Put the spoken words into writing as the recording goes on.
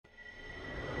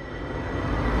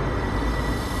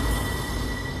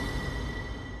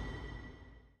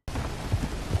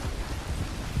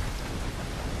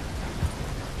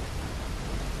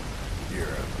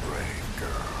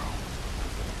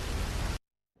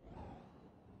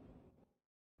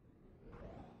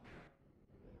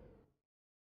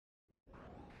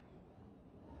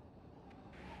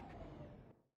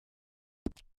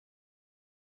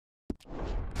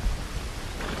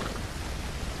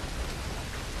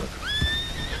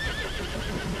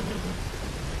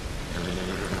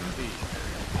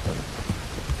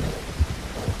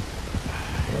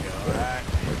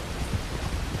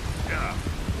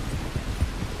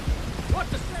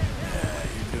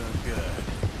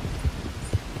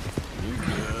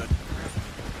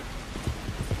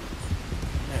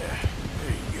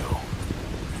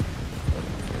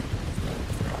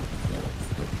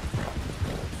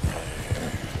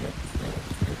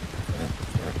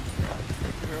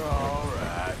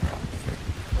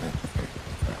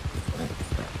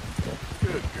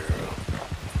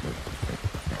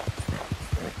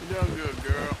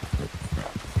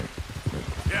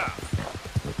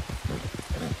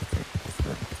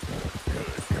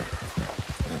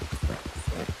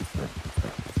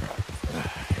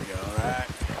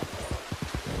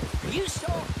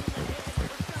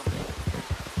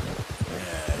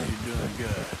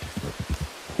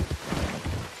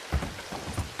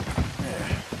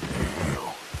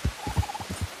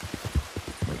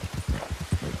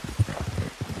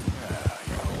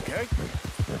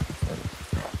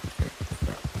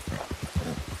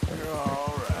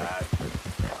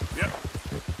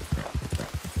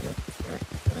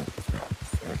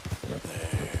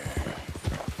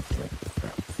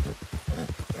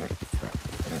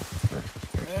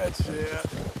That's it.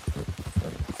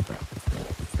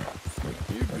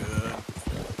 You good.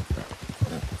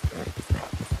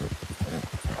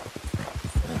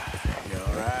 You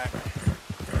alright?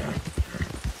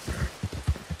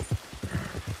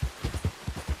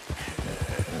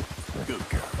 Good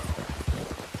girl.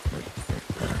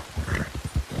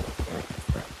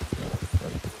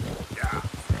 Yeah.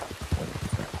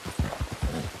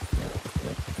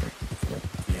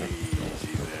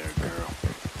 Easy there, girl.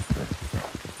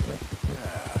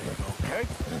 You okay?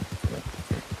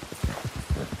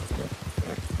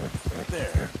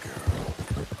 There, girl.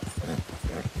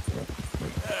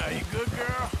 You good,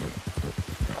 girl?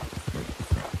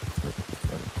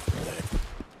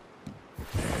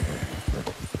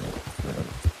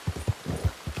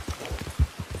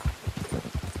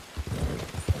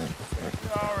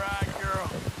 All right, girl.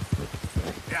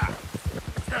 Yeah.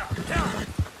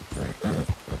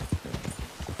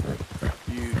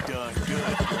 You done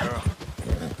good, girl.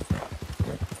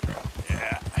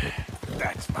 Yeah,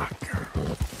 that's my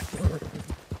girl.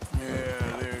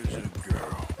 Yeah, there's a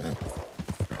girl.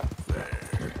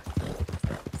 There.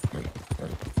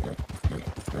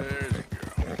 There's a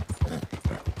girl.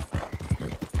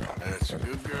 That's a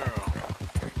good girl.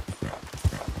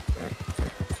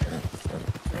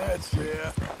 That's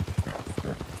it.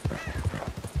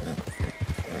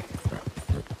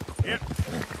 Yep.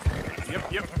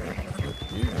 Yep.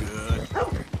 You good.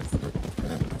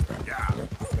 Yeah.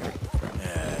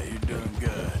 Yeah, you're doing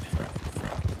good.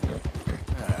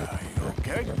 You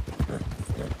okay?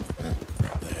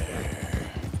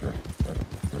 There.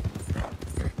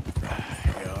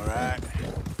 You alright?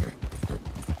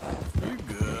 You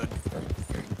good.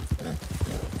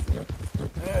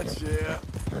 That's it.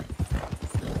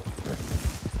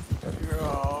 You're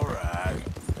alright.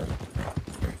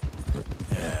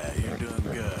 Yeah, you're doing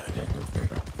good.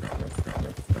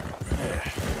 Yeah,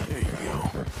 there you go.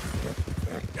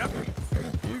 Yep,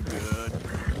 you good.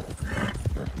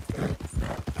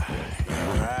 You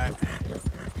alright?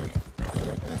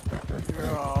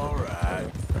 You're alright.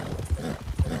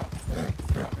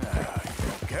 You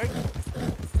okay?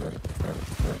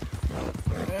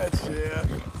 That's it.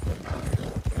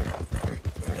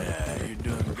 Yeah, you're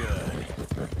doing good.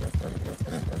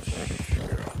 Shh,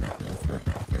 girl.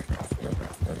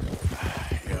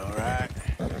 You alright?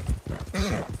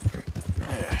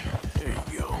 Yeah, there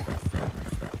you go.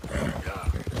 Yeah.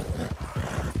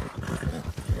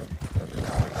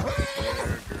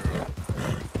 There, girl.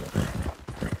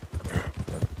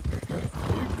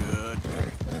 You good.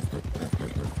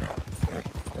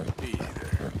 Easy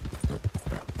there.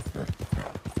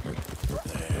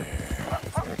 There.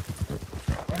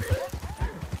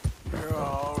 You're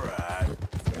alright.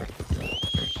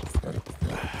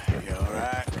 You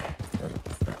alright?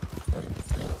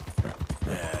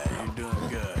 Yeah, you're doing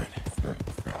good.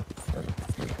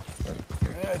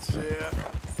 That's it.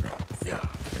 Yeah.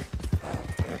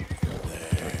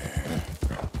 There.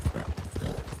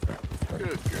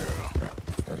 Good girl.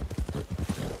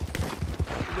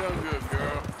 You're doing good,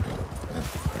 girl.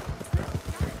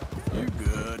 You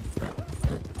good.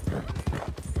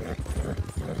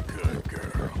 Good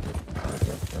girl.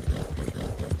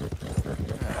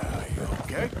 You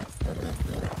okay?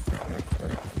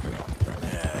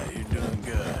 Yeah, you're doing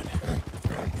good.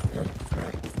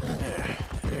 Yeah,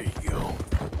 there you go.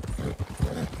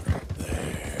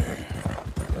 There.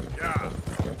 Yeah.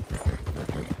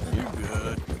 You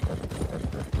good.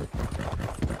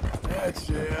 That's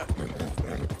it.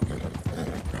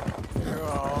 You're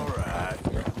alright.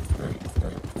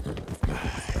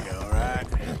 You alright?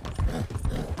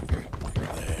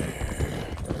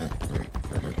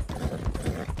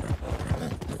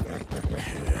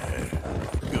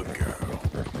 Good girl.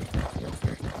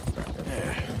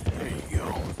 Yeah, there you go.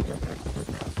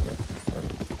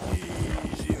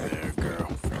 Easy there, girl.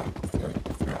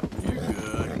 You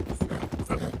good.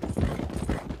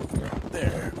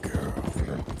 There, girl.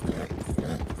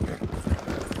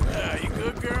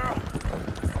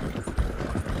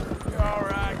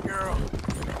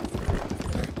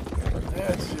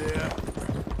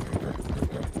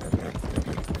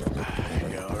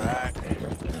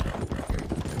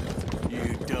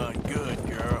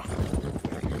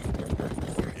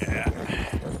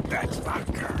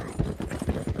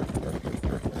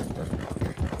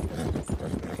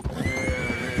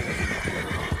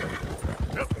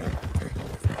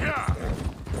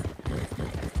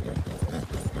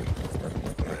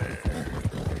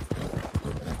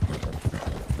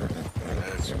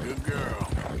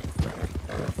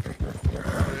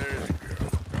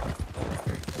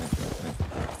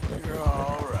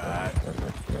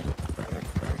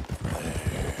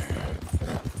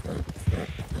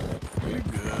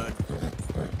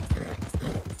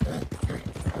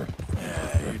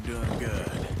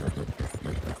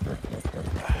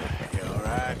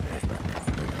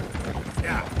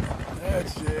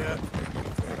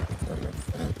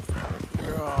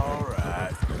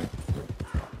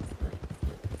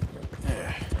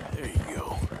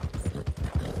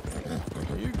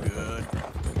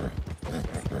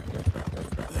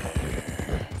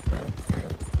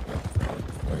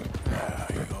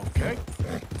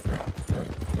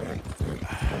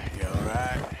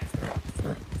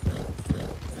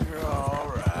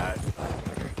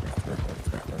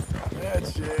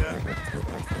 That's it.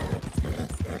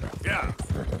 Yeah.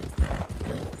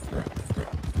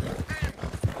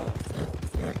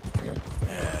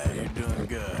 Yeah, you're doing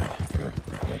good.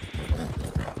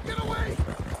 Get away!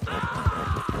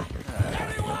 Ah!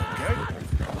 Okay?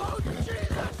 Oh,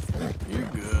 Jesus! You're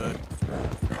good.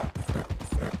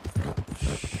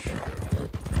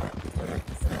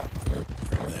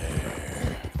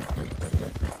 There.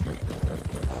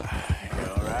 You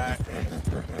all right?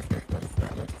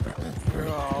 You're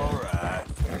all right.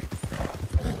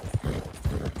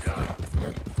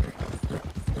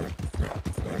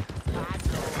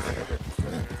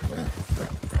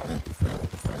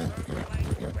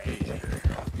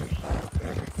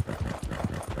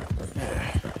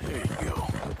 Yeah, there you go.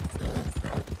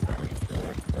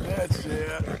 That's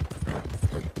it.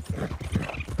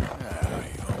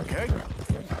 You okay?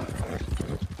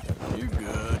 You're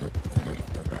good.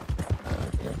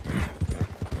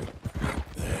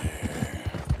 There.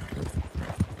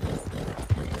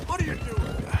 What are you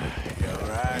doing? You all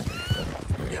right?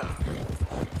 Yeah.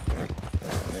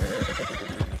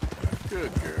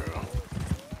 Good girl.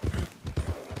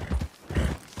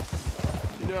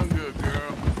 You done good,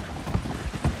 girl.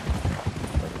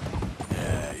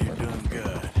 Yeah, you're doing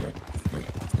good.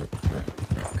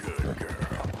 Good girl.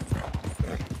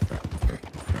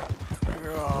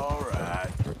 You're all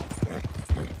right.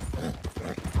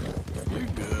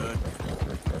 You're good.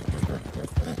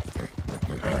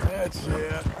 That's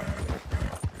it.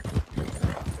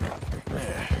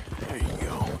 Yeah, there you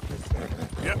go.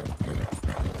 Yep.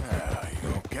 You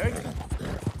okay?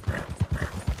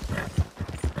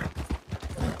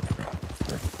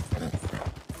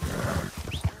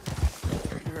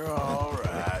 You're all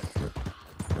right.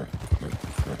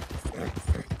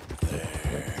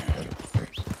 There.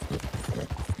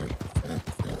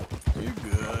 You're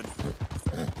good.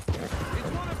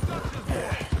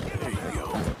 Yeah, there you go.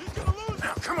 He's gonna lose!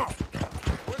 Now, come on.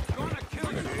 We're gonna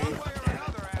kill you one way or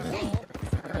another, asshole!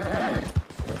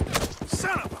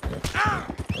 Son of a... Ah!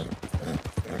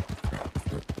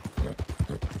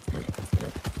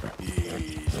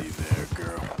 Easy there,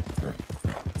 girl.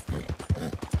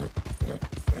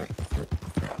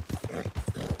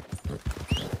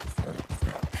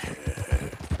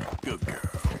 Good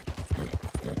girl.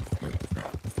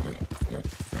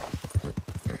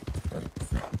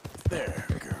 There,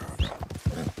 girl.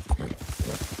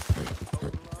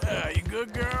 You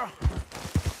good, girl?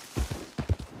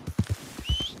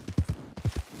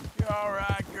 You all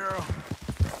right, girl?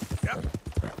 Yep.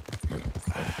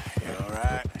 You all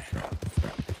right?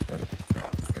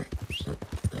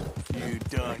 You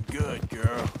done good,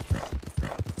 girl.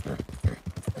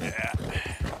 Yeah,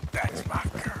 that's my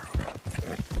girl.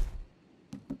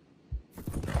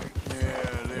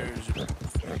 Yeah, there's...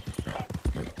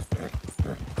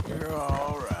 You're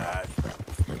all right.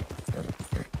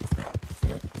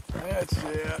 That's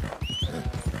it.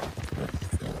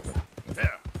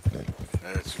 Yeah,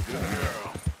 that's a good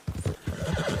girl.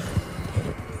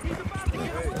 He's about to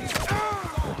get away!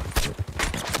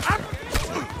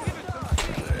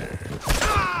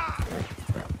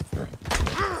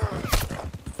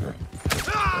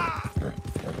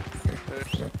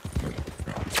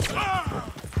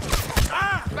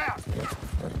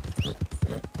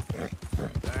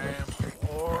 Damn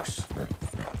horse.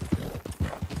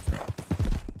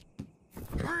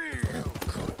 Real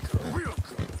good girl, real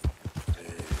good.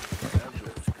 Hey, that's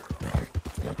this girl.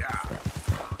 Yeah.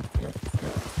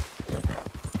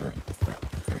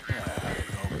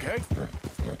 You okay?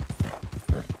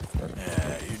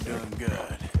 Yeah, you're doing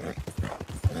good.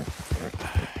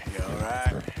 You all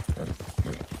right?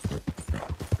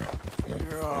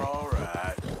 You're all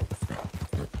right.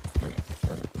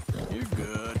 You're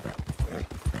good.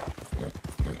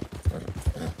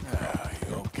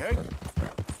 You okay?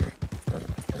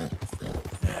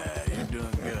 Yeah, you're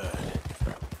doing good.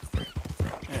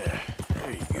 Yeah,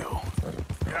 there you go.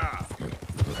 Yeah.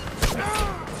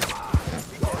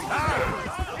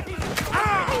 I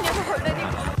never hurt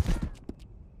anyone.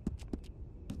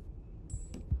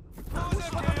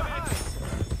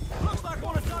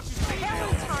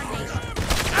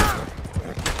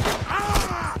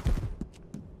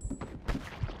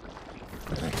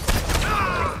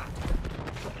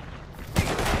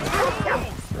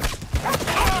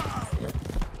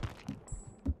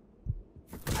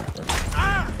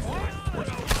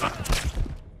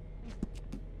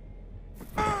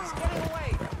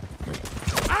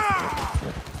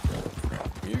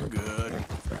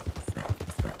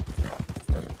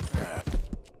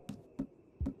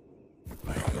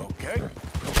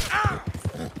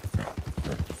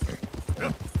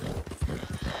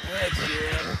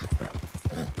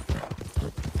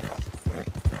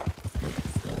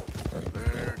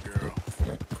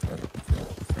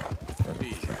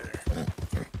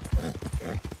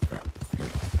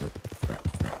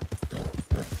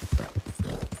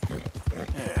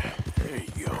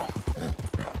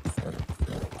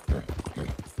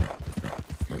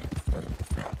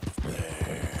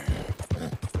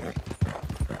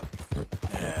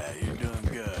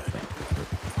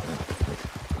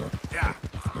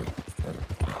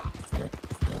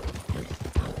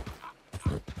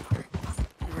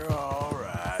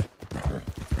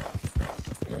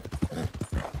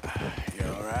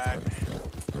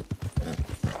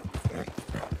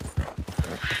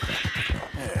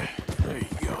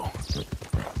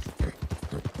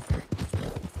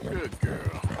 Good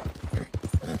girl.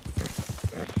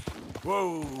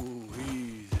 Whoa,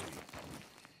 easy.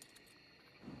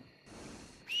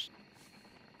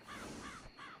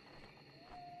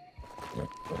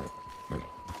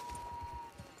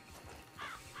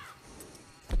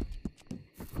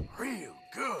 Real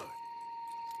good.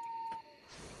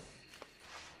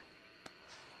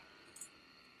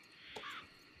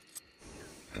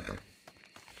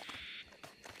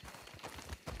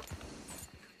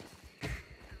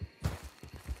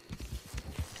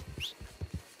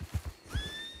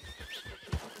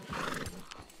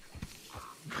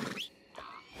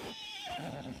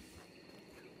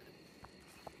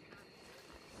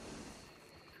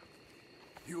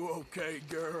 You okay,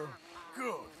 girl?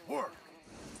 Good work.